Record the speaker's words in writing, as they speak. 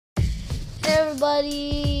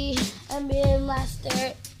everybody, NBA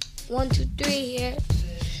Master 123 here.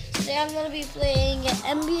 Today I'm gonna be playing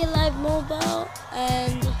NBA Live Mobile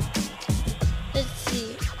and let's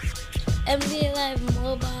see, NBA Live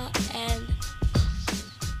Mobile and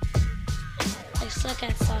I suck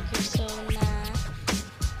at soccer, so nah.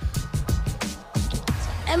 So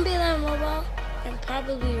NBA Live Mobile and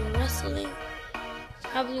probably wrestling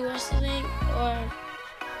or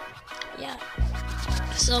yeah.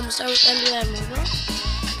 So I'm gonna start with NBA Live Mobile.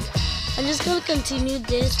 I'm just gonna continue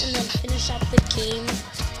this and then finish up the game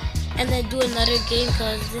and then do another game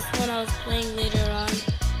because this one I was playing later on.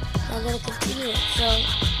 I'm gonna continue it. So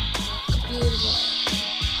beautiful.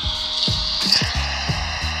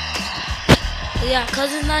 So yeah,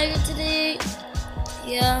 cousin's not here today.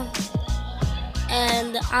 Yeah.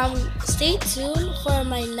 And stay tuned for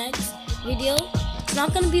my next video. It's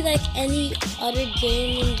not gonna be like any other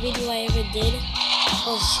gaming video I ever did.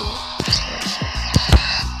 Oh shit.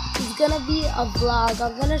 It's gonna be a vlog.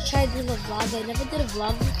 I'm gonna try doing a vlog. I never did a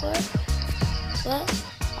vlog before, but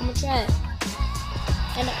I'm gonna try it.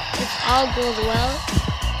 And if all goes well.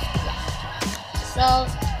 So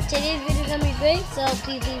today's video is gonna be great. So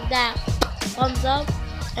please leave that thumbs up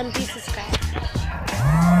and please subscribe.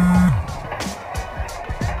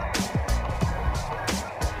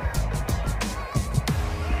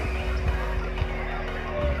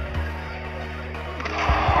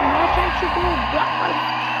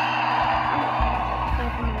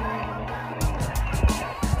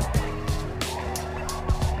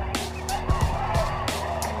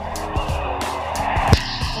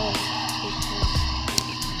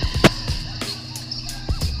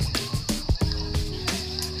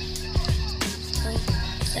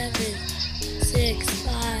 Seven, 6,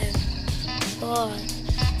 5, 4,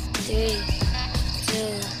 3, 2,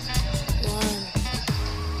 1.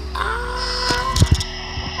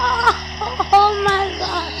 Oh my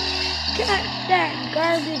god! Get that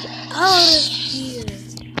garbage out of here!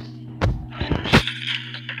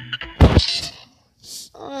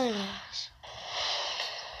 Oh my gosh.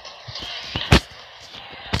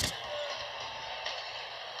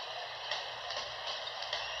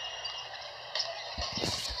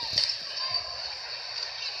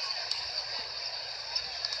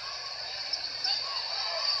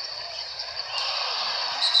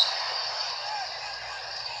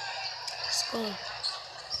 Let's go.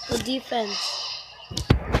 The defense.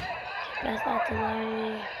 That's not the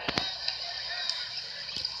line.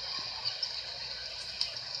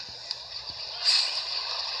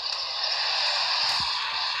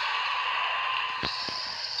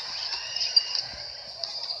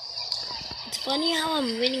 It's funny how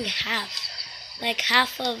I'm winning half. Like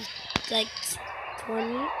half of like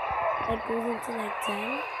 20 that goes into like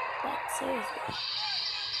 10. But seriously.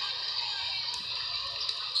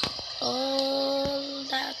 Oh,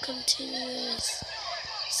 that continues.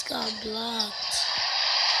 It's got blocked.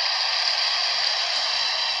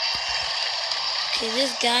 Okay,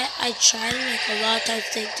 this guy, I tried him like a lot of times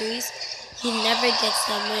to take threes. He never gets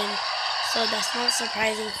them in. So that's not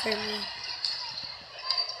surprising for me.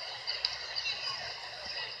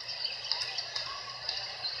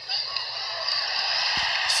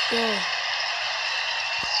 Let's go.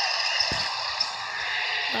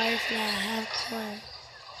 Firefly half court.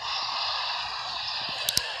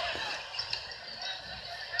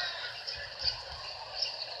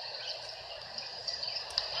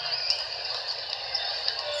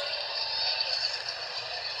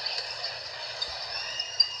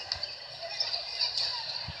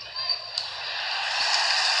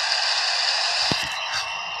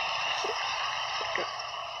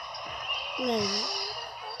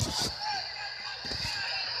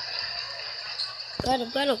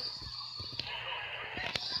 Got him.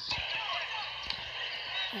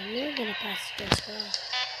 I knew we were gonna pass this girl.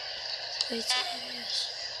 Wait till this.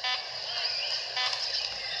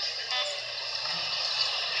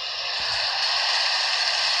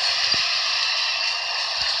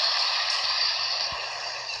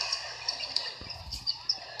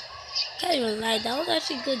 Can't even lie, that was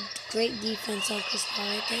actually great defense on Chris Paul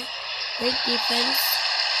right there. Great defense,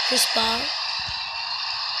 Chris Paul.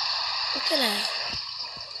 Look at that.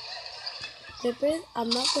 Clippers, I'm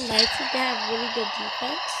not gonna lie to you, they have really good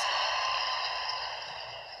defense.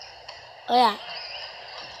 Oh yeah.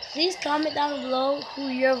 Please comment down below who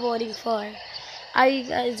you're voting for. Are you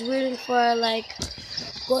guys rooting for like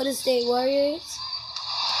Golden State Warriors?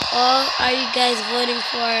 Or are you guys voting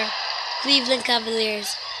for Cleveland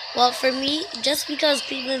Cavaliers? Well, for me, just because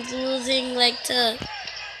Cleveland's losing like to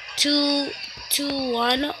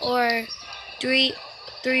 2-1 or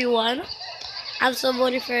 3-1, I'm still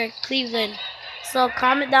voting for Cleveland. So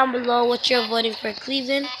comment down below what you're voting for,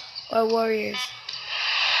 Cleveland or Warriors.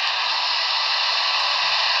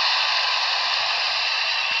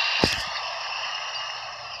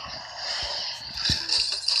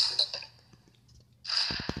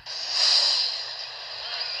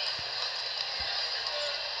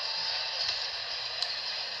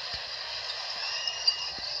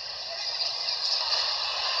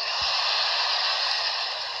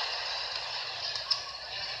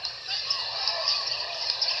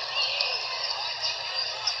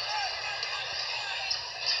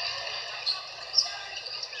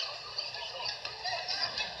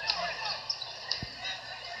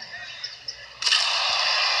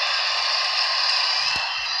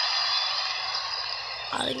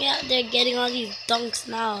 Oh, yeah, they're getting all these dunks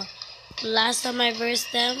now. Last time I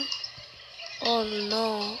versed them, oh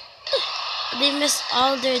no, they missed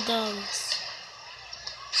all their dunks.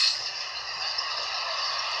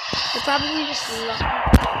 They probably just lost.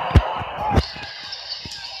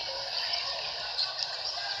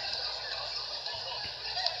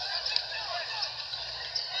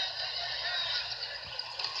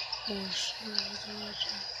 Oh shit.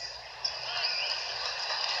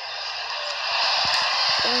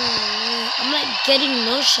 Oh man, I'm like getting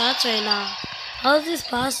no shots right now. How is this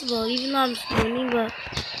possible? Even though I'm winning, but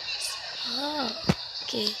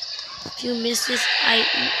okay. If you miss this, I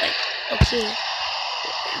like okay.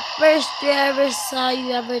 First three I ever saw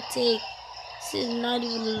you ever take. This is not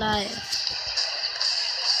even alive.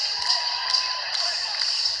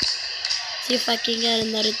 See if I can get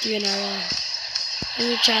another 3 in a row. Let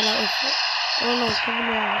me try that with it. Oh no, coming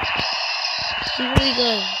around. He's really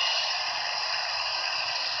good.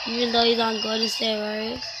 Even though he's on Golden State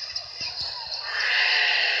Warriors.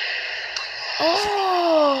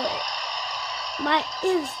 Oh! My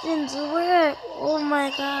instants work! Oh my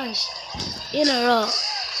gosh. In a row.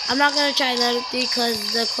 I'm not gonna try another 3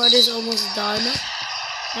 because the quarter's almost done.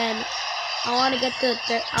 And I want to get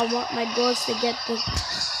I want my goals to get to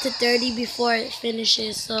 30 before it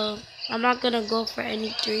finishes. So I'm not gonna go for any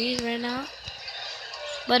 3s right now.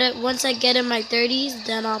 But once I get in my 30s,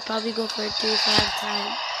 then I'll probably go for a 3 if I have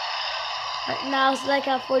time. Right now it's like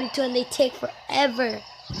at 42 and they take forever.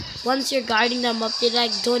 Once you're guarding them up, they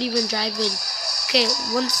like don't even drive in. Okay,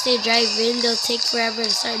 once they drive in, they'll take forever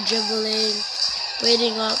and start dribbling,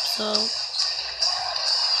 waiting up. So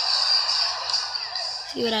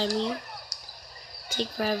see what I mean? Take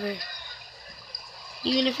forever.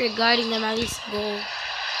 Even if you're guarding them, at least go.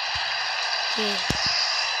 Okay,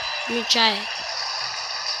 let me try it.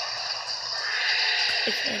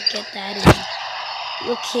 If I get that in.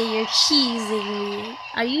 Okay, you're cheesing me.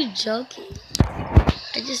 Are you joking?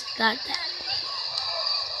 I just got that.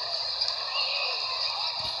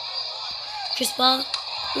 Chris Paul.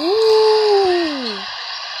 Ooh.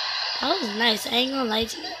 That was nice. I ain't gonna lie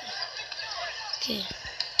to you. Okay.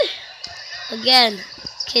 Again.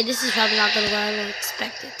 Okay, this is probably not gonna go. I didn't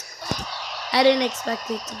expect it. I didn't expect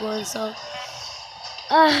it to go in, so.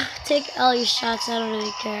 Take all your shots. I don't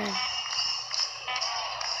really care.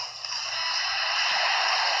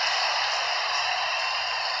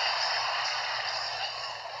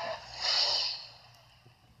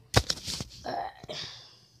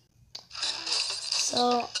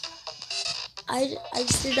 So I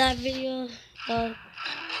just did that video. I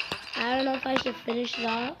don't know if I should finish it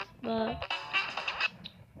off, but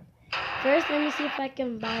first let me see if I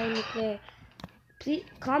can buy any player. Please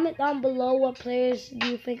comment down below what players do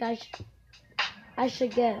you think I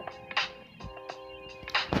should get.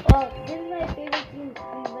 Well, this is my favorite team,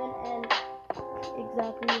 Cleveland, and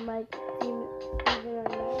exactly my team, Cleveland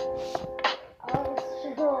right now. I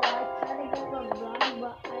tried to get LeBron,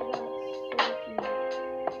 but I got so cheap.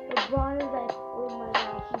 LeBron is like, oh my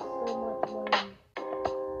gosh, he's so much money.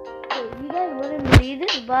 Okay, you guys wouldn't believe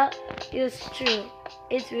this, but it was true.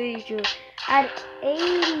 It's really true. At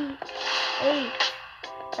 88,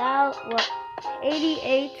 what?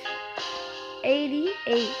 88,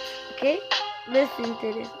 okay? Listen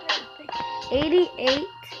to this. 88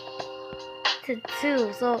 to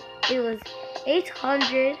 2. So it was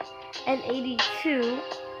 882.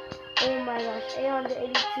 Oh my gosh,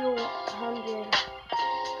 882.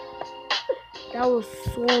 That was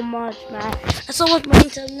so much, man. That's so much money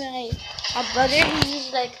to my brother. He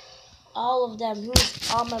used like all of them. He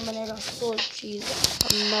used all my money. That was so cheap.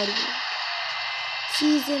 I'm not even.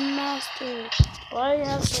 Season master. Why do you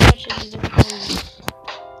have so much of these things?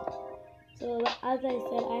 So as I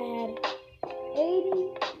said, I had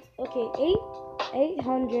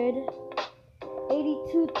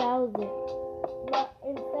 882,000. But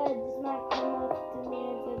instead, this man come up to me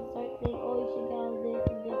and start saying, oh, you should get all this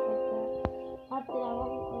and just like that. After that,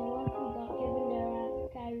 once we got Kevin there,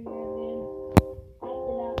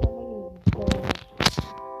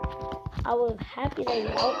 I was happy that you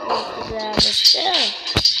helped me with that, but still,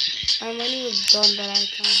 my money was done that I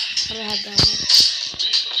don't have that much.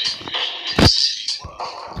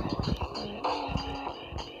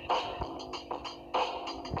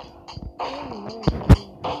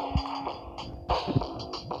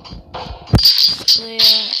 So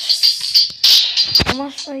yeah, how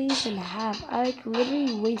much do I even have? I like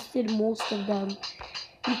literally wasted most of them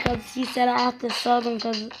because he said I have to sell them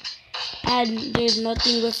because there's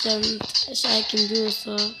nothing with them so I can do,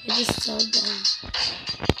 so I just sold them.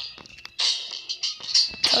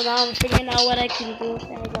 So now I'm figuring out what I can do with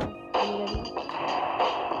it.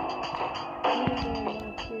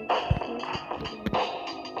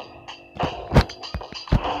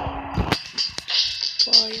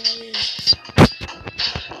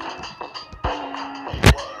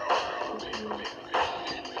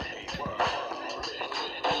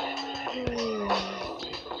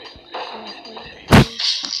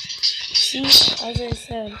 See, as I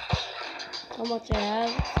said, how much I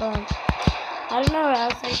have. I don't know where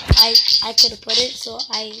else I could have put it, so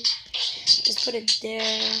I just put it there.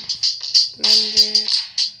 100.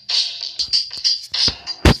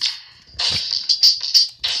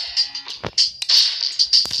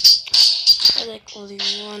 I like only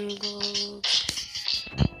one gold.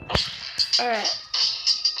 Alright.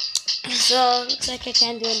 So looks like I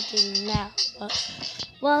can't do anything now, but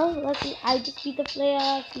well, luckily I just beat the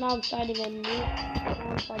playoffs. Now I'm starting a new.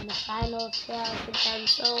 Now I'm starting the finals, playoffs again.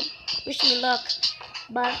 So wish me luck.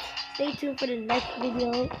 But stay tuned for the next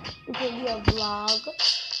video. It will be a vlog.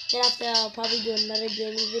 Then after I'll probably do another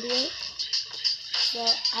gaming video. So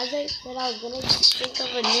as I said, I was gonna think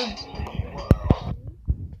of a new.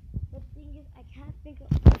 The thing is, I can't think of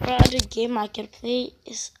what other game I can play.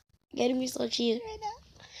 It's getting me so cheesy right now.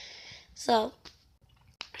 So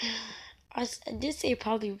I did say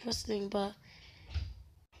probably wrestling, but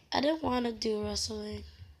I didn't want to do wrestling.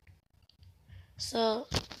 So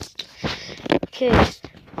okay,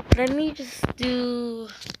 let me just do.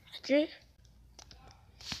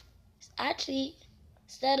 Actually,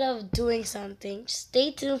 instead of doing something,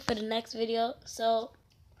 stay tuned for the next video. So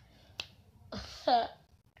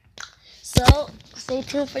stay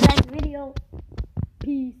tuned for the next video.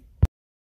 Peace.